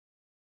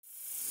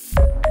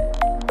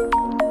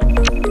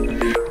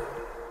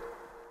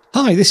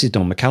Hi, this is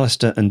Don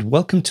McAllister and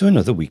welcome to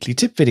another weekly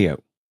tip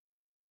video.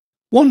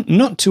 One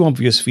not too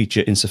obvious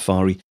feature in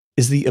Safari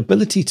is the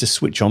ability to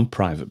switch on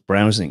private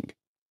browsing.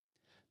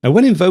 Now,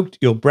 when invoked,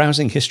 your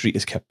browsing history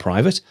is kept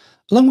private,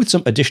 along with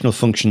some additional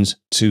functions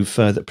to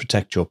further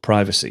protect your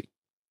privacy.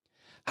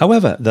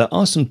 However, there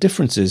are some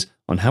differences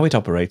on how it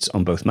operates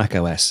on both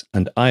macOS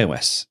and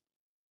iOS.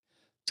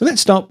 So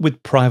let's start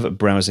with private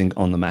browsing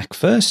on the Mac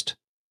first.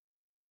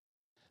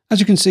 As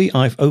you can see,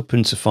 I've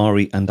opened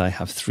Safari and I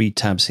have 3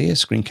 tabs here,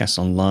 Screencasts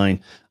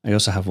Online. I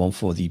also have one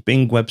for the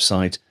Bing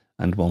website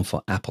and one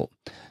for Apple.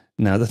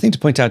 Now, the thing to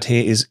point out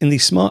here is in the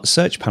Smart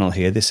Search panel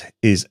here, this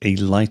is a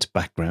light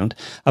background.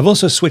 I've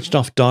also switched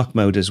off dark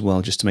mode as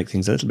well, just to make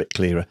things a little bit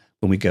clearer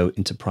when we go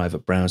into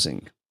private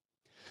browsing.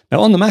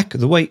 Now, on the Mac,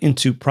 the way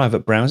into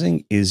private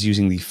browsing is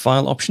using the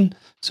File option.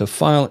 So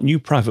File, New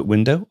Private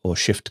Window, or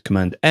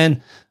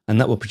Shift-Command-N,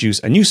 and that will produce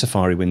a new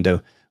Safari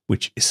window,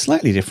 which is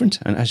slightly different.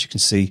 And as you can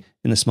see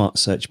in the Smart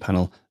Search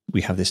panel,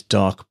 we have this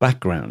dark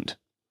background.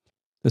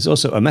 There's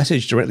also a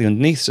message directly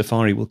underneath.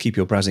 Safari will keep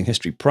your browsing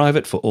history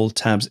private for all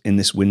tabs in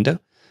this window.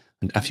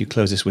 And after you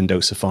close this window,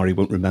 Safari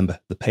won't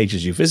remember the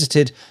pages you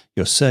visited,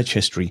 your search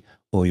history,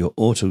 or your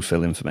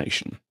autofill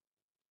information.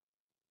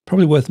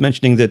 Probably worth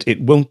mentioning that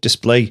it won't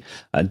display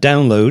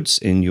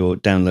downloads in your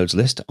downloads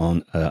list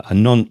on a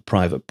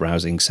non-private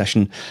browsing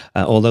session,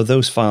 although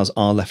those files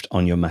are left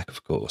on your Mac,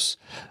 of course.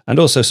 And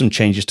also some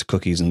changes to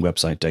cookies and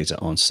website data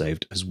aren't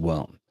saved as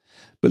well.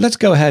 But let's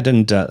go ahead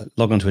and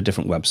log on to a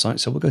different website.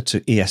 So we'll go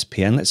to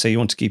ESPN. Let's say you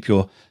want to keep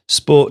your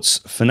sports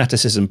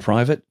fanaticism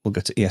private. We'll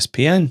go to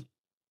ESPN.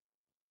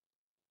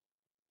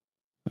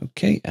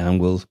 Okay, and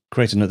we'll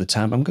create another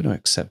tab. I'm going to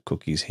accept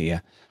cookies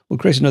here. We'll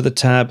create another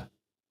tab.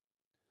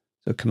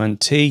 So Command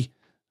T,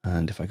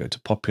 and if I go to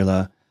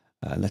popular,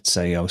 let's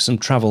say some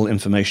travel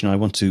information. I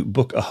want to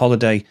book a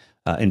holiday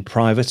in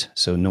private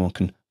so no one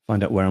can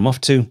find out where I'm off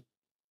to.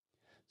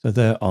 So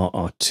there are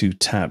our 2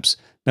 tabs.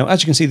 Now,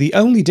 as you can see, the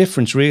only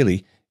difference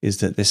really is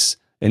that this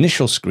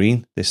initial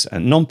screen, this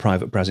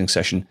non-private browsing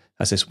session,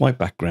 has this white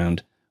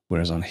background,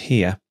 whereas on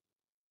here,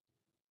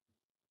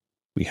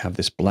 we have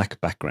this black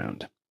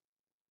background.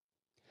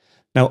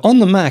 Now, on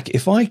the Mac,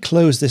 if I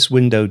close this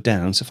window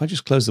down, so if I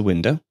just close the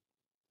window,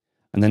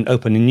 and then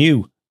open a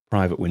new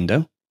private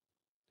window,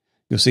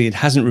 you'll see it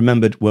hasn't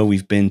remembered where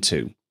we've been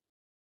to.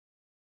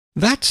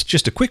 That's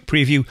just a quick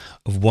preview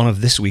of one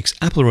of this week's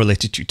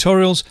Apple-related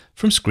tutorials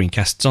from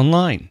Screencasts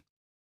Online.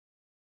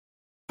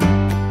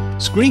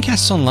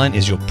 Screencasts Online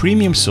is your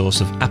premium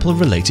source of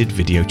Apple-related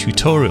video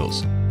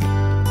tutorials.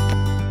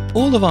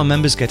 All of our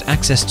members get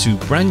access to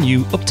brand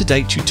new,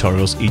 up-to-date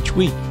tutorials each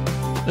week,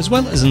 as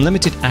well as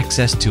unlimited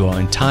access to our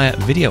entire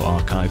video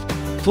archive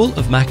full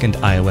of Mac and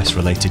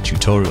iOS-related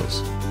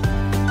tutorials.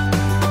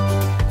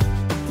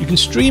 You can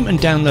stream and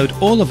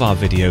download all of our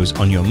videos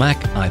on your Mac,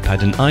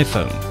 iPad and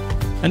iPhone,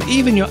 and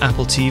even your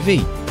Apple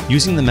TV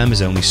using the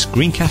members-only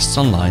Screencasts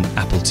Online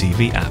Apple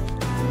TV app.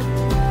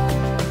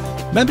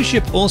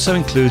 Membership also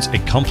includes a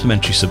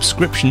complimentary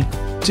subscription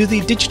to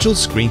the digital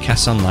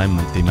Screencasts Online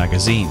monthly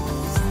magazine,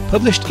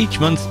 published each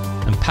month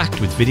and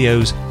packed with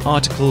videos,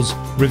 articles,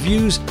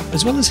 reviews,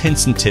 as well as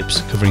hints and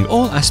tips covering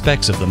all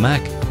aspects of the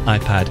Mac,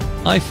 iPad,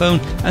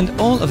 iPhone, and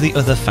all of the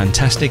other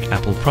fantastic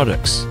Apple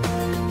products.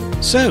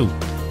 So,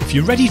 if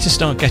you're ready to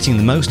start getting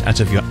the most out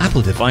of your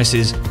Apple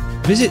devices,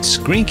 visit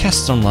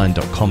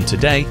screencastsonline.com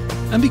today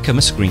and become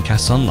a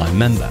Screencasts Online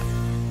member.